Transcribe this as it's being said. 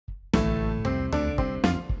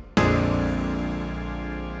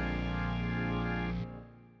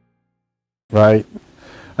Right.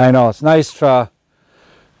 I know. It's nice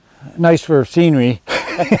nice for scenery.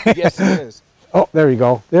 Yes, it is. Oh, there you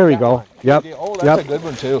go. There we go. Yep. Oh, that's a good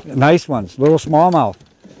one, too. Nice ones. Little smallmouth.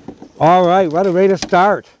 All right. What a way to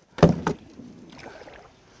start.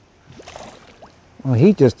 Well,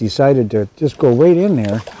 he just decided to just go right in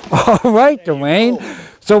there. All right, Dwayne.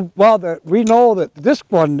 So, well, we know that this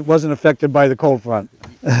one wasn't affected by the cold front.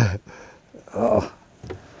 Oh.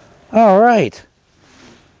 All right.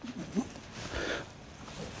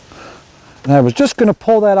 And I was just going to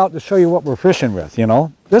pull that out to show you what we're fishing with, you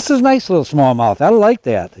know. This is nice little smallmouth. I like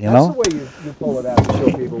that, you know. That's the way you pull it out to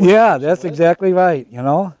show people. Yeah, that's exactly right, you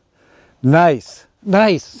know. Nice.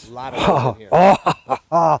 Nice. A lot of here. Oh,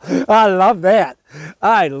 I love that.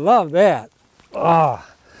 I love that. Oh,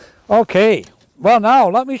 okay. Well, now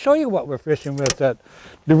let me show you what we're fishing with. That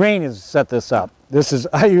Dwaine has set this up. This is,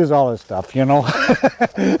 I use all this stuff, you know.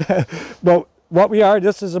 But what we are,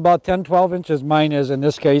 this is about 10, 12 inches. Mine is, in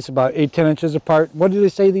this case, about 8, 10 inches apart. What did they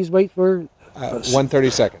say these weights were?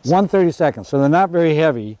 132nds. 132nds. So they're not very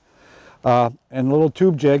heavy. And a little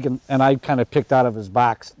tube jig, and I kind of picked out of his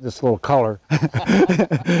box this little color,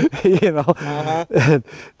 you know,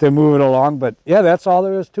 to move it along. But yeah, that's all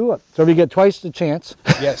there is to it. So we get twice the chance.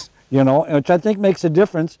 Yes. You know, which I think makes a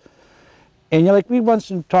difference. And like we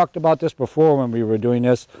once talked about this before when we were doing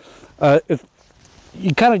this,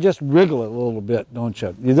 you kind of just wriggle it a little bit, don't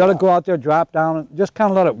you? You let it go out there, drop down, and just kind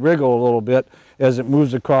of let it wriggle a little bit as it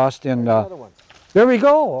moves across. And there we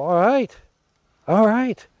go. All right. All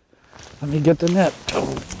right. Let me get the net.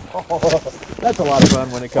 Oh, that's a lot of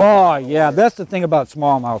fun when it comes. Oh, yeah. That's the thing about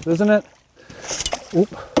smallmouth, isn't it?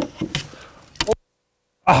 Oop.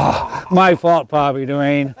 Oh, my fault, probably,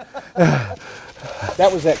 Dwaine.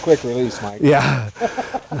 That was that quick release, Mike. Yeah.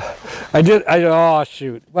 Oh,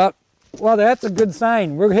 shoot. Well, that's a good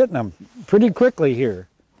sign. We're hitting them pretty quickly here.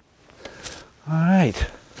 All right.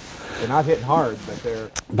 They're not hitting hard, but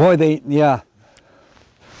they're... Boy, yeah.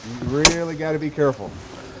 You really got to be careful.